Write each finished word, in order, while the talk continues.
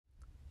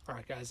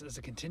Alright guys, as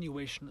a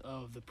continuation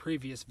of the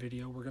previous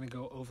video, we're going to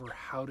go over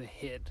how to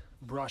hit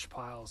brush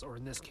piles, or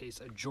in this case,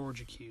 a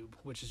Georgia cube,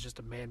 which is just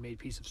a man-made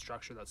piece of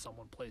structure that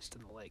someone placed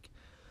in the lake.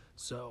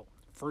 So,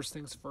 first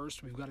things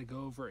first, we've got to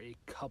go over a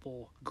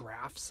couple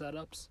graph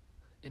setups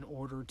in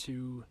order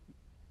to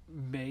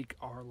make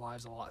our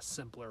lives a lot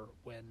simpler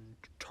when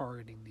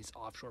targeting these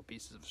offshore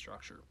pieces of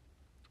structure.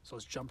 So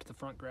let's jump to the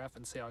front graph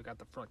and see how I got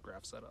the front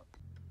graph set up.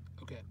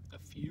 Okay, a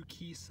few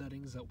key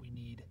settings that we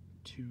need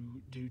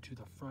to do to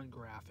the front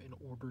graph in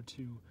order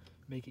to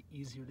make it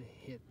easier to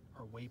hit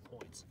our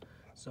waypoints.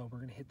 So we're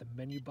going to hit the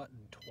menu button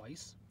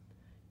twice,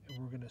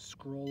 and we're going to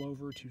scroll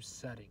over to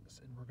settings,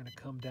 and we're going to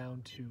come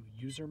down to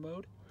user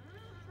mode.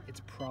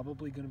 It's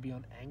probably going to be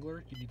on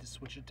Angler. You need to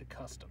switch it to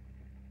custom.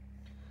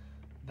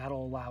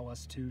 That'll allow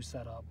us to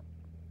set up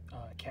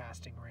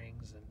casting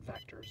rings and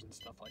vectors and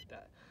stuff like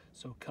that.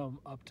 So come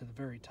up to the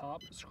very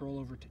top, scroll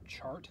over to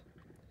chart,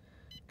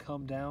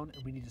 come down,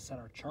 and we need to set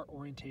our chart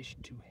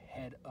orientation to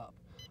head up.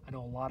 I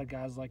know a lot of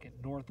guys like it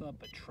north up,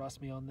 but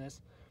trust me on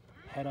this,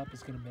 head up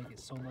is going to make it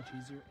so much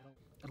easier.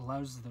 It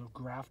allows the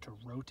graph to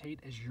rotate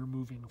as you're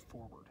moving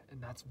forward,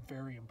 and that's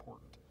very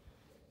important.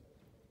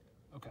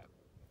 Okay,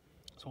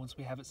 so once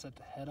we have it set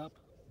to head up,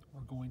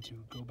 we're going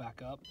to go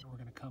back up, and we're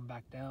going to come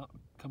back down,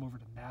 come over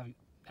to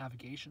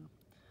navigation,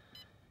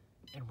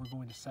 and we're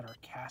going to set our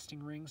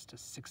casting rings to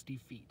 60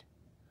 feet.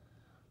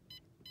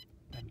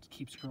 Then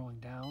keep scrolling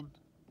down.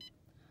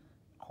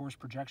 Course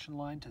projection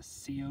line to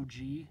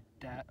COG/SOG.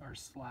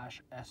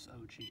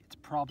 It's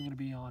probably going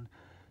to be on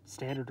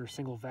standard or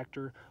single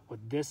vector. What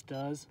this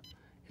does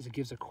is it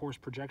gives a course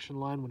projection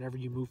line whenever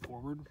you move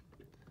forward.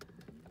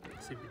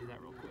 Let's see if we can do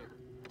that real quick.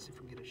 Let's see if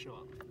we can get it to show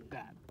up.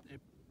 That.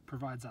 It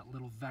provides that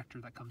little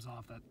vector that comes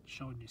off that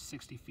showing you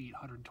 60 feet,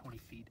 120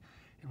 feet.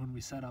 And when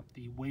we set up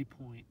the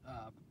waypoint,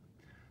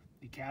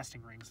 the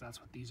casting rings, that's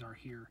what these are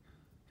here.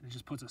 And it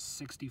just puts a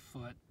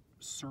 60-foot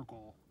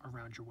circle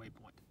around your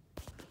waypoint.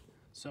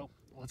 So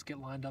let's get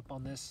lined up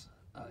on this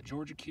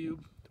Georgia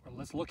cube, or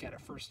let's look at it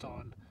first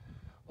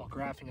while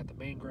graphing at the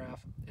main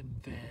graph, and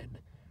then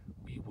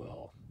we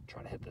will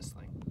try to hit this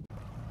thing.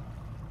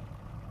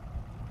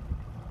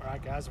 All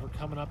right, guys, we're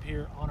coming up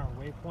here on our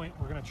waypoint.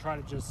 We're going to try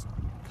to just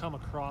come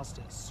across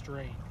it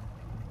straight,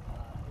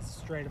 as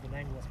straight of an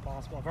angle as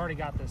possible. I've already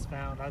got this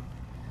found.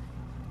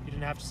 You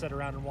didn't have to sit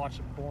around and watch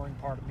the boring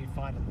part of me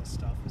finding this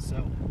stuff.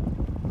 So,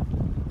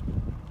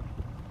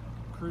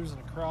 cruising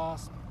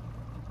across.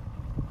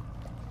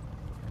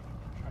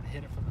 Try to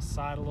hit it from the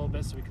side a little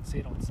bit so we can see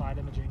it on side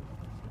imaging.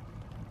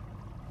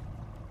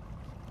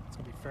 It's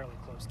going to be fairly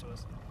close to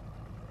us,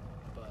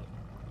 but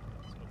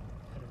let's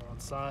hit it on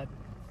side.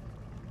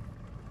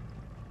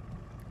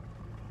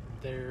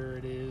 There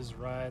it is,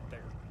 right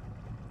there.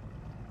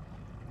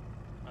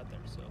 Right there.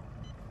 So,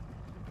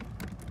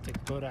 take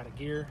the boat out of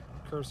gear.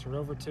 Cursor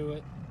over to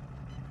it,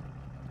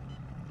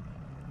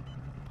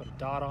 put a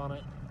dot on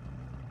it,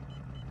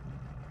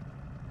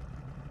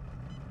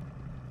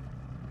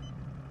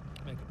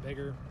 make it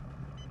bigger,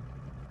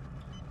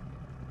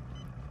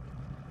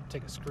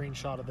 take a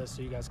screenshot of this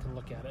so you guys can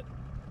look at it.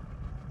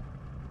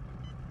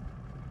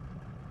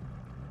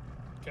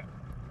 Okay,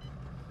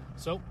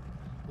 so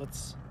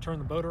let's turn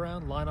the boat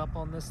around, line up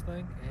on this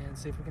thing, and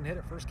see if we can hit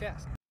it first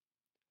cast.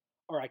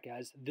 Alright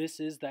guys, this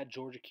is that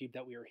Georgia cube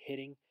that we are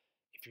hitting.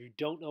 If you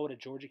don't know what a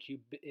Georgia cube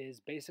is,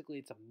 basically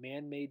it's a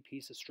man-made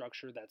piece of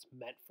structure that's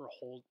meant for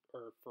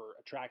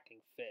attracting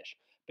fish.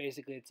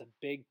 Basically, it's a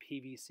big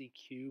PVC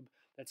cube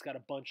that's got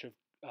a bunch of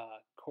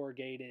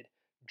corrugated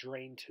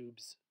drain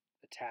tubes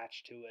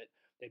attached to it.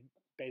 They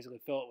basically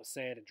fill it with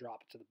sand and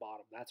drop it to the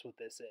bottom. That's what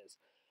this is.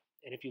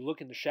 And if you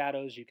look in the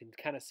shadows, you can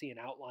kind of see an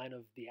outline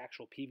of the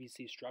actual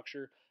PVC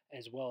structure,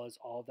 as well as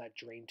all of that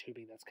drain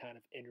tubing that's kind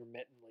of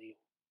intermittently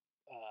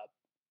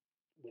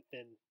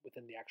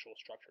within the actual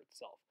structure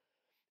itself.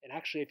 And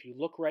actually, if you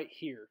look right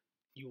here,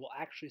 you will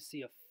actually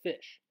see a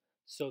fish.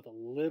 So the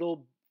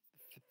little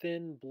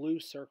thin blue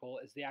circle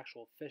is the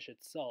actual fish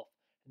itself,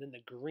 and then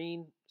the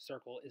green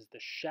circle is the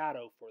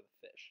shadow for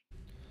the fish.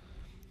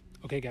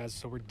 Okay guys,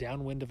 so we're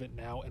downwind of it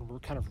now, and we're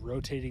kind of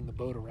rotating the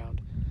boat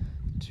around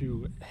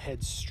to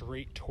head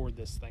straight toward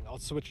this thing. I'll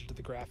switch to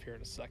the graph here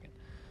in a second.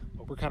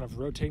 But we're kind of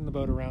rotating the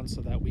boat around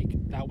so that way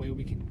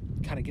we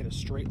can kind of get a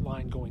straight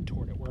line going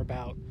toward it. We're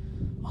about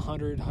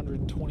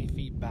 120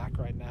 feet back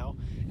right now,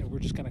 and we're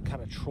just going to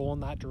kind of troll in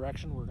that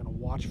direction. We're going to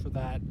watch for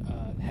that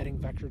heading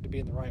vector to be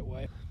in the right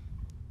way.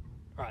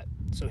 All right,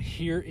 so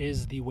here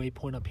is the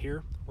waypoint up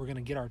here. We're going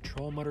to get our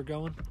troll motor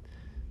going,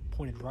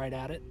 pointed right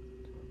at it.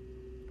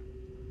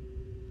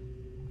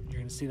 You're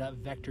going to see that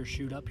vector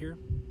shoot up here.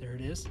 There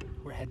it is.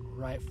 We're heading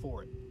right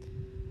for it.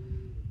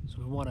 So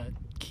we want to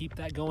keep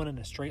that going in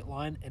a straight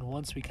line, and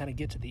once we kind of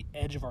get to the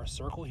edge of our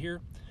circle here,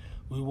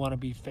 we want to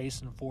be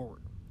facing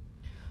forward.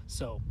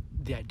 So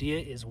the idea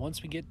is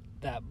once we get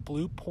that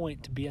blue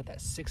point to be at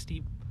that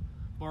 60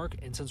 mark,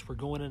 and since we're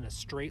going in a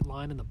straight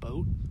line in the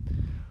boat,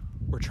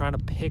 we're trying to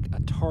pick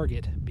a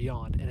target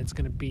beyond, and it's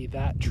going to be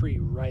that tree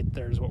right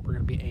there is what we're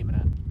going to be aiming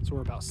at. So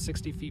we're about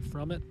 60 feet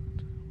from it.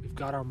 We've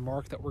got our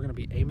mark that we're going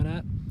to be aiming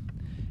at,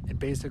 And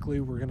basically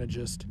we're going to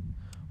just,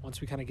 once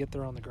we kind of get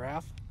there on the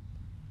graph,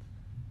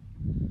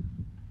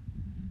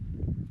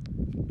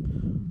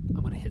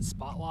 I'm going to hit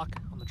spot lock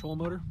on the trolling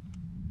motor.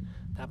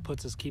 That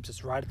keeps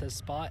us right at this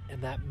spot,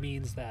 and that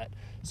means that,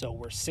 so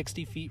we're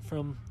 60 feet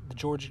from the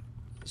Georgia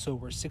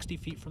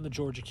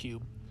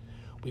cube.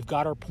 We've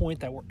got our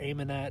point that we're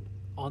aiming at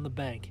on the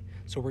bank,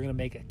 so we're going to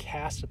make a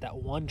cast at that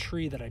one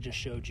tree that I just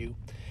showed you.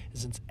 And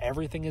since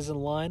everything is in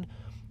line,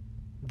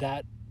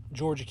 that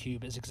Georgia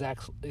cube is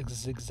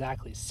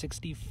exactly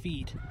 60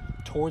 feet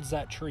towards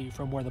that tree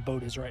from where the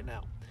boat is right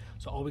now.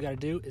 So all we got to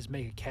do is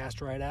make a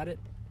cast right at it,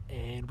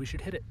 and we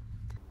should hit it.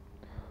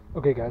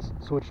 Okay guys,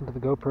 switching to the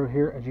GoPro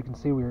here. As you can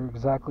see, we were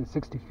exactly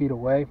 60 feet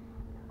away.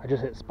 I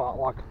just hit spot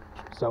lock,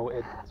 so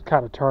it's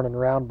kind of turning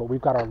around, but we've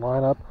got our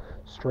line up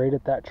straight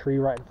at that tree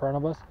right in front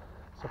of us.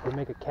 So if we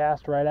make a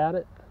cast right at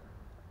it,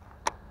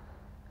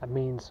 that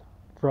means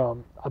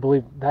from, I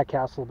believe that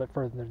cast a little bit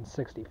further than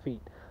 60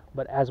 feet.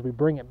 But as we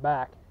bring it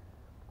back,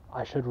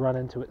 I should run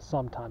into it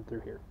sometime through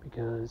here,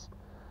 because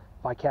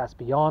if I cast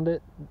beyond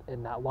it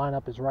and that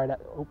lineup is right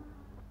at, oh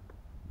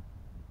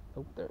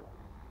there,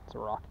 it's a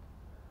rock.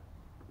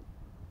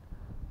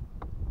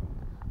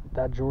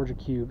 That Georgia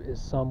cube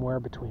is somewhere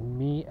between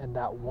me and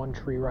that one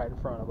tree right in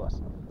front of us.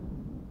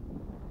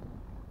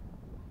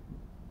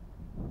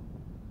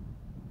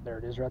 There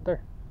it is right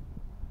there.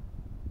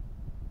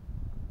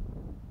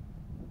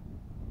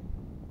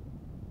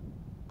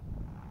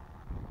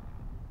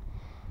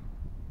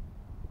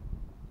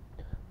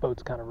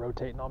 Boat's kind of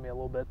rotating on me a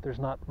little bit. There's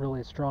not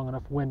really a strong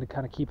enough wind to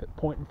kind of keep it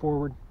pointing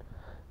forward.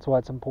 That's why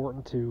it's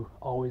important to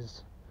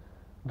always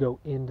go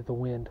into the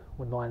wind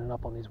when lining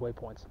up on these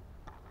waypoints.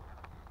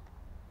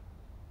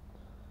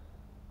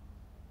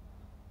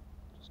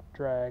 Just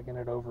dragging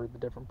it over the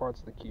different parts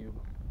of the cube.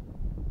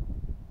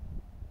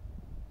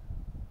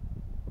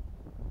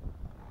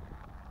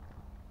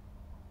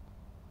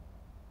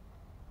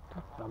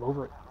 I'm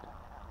over it.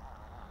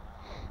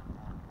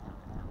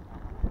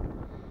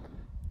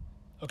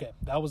 Okay,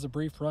 that was a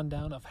brief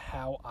rundown of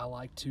how I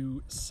like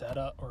to set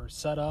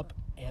up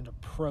and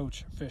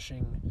approach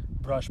fishing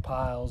brush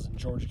piles and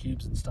Georgia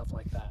cubes and stuff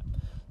like that.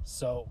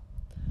 So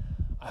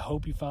I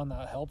hope you found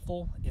that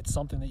helpful. It's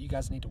something that you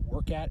guys need to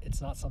work at. It's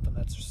not something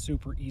that's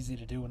super easy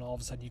to do, and all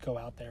of a sudden you go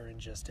out there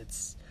and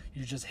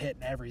you're just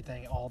hitting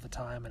everything all the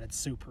time and it's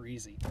super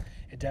easy.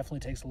 It definitely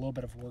takes a little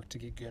bit of work to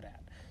get good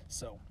at.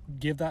 So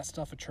give that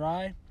stuff a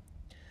try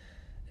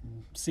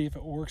and see if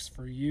it works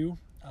for you.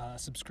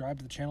 Subscribe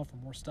to the channel for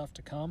more stuff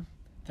to come.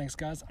 Thanks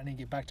guys. I need to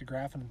get back to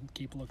graphing and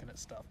keep looking at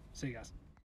stuff. See you guys.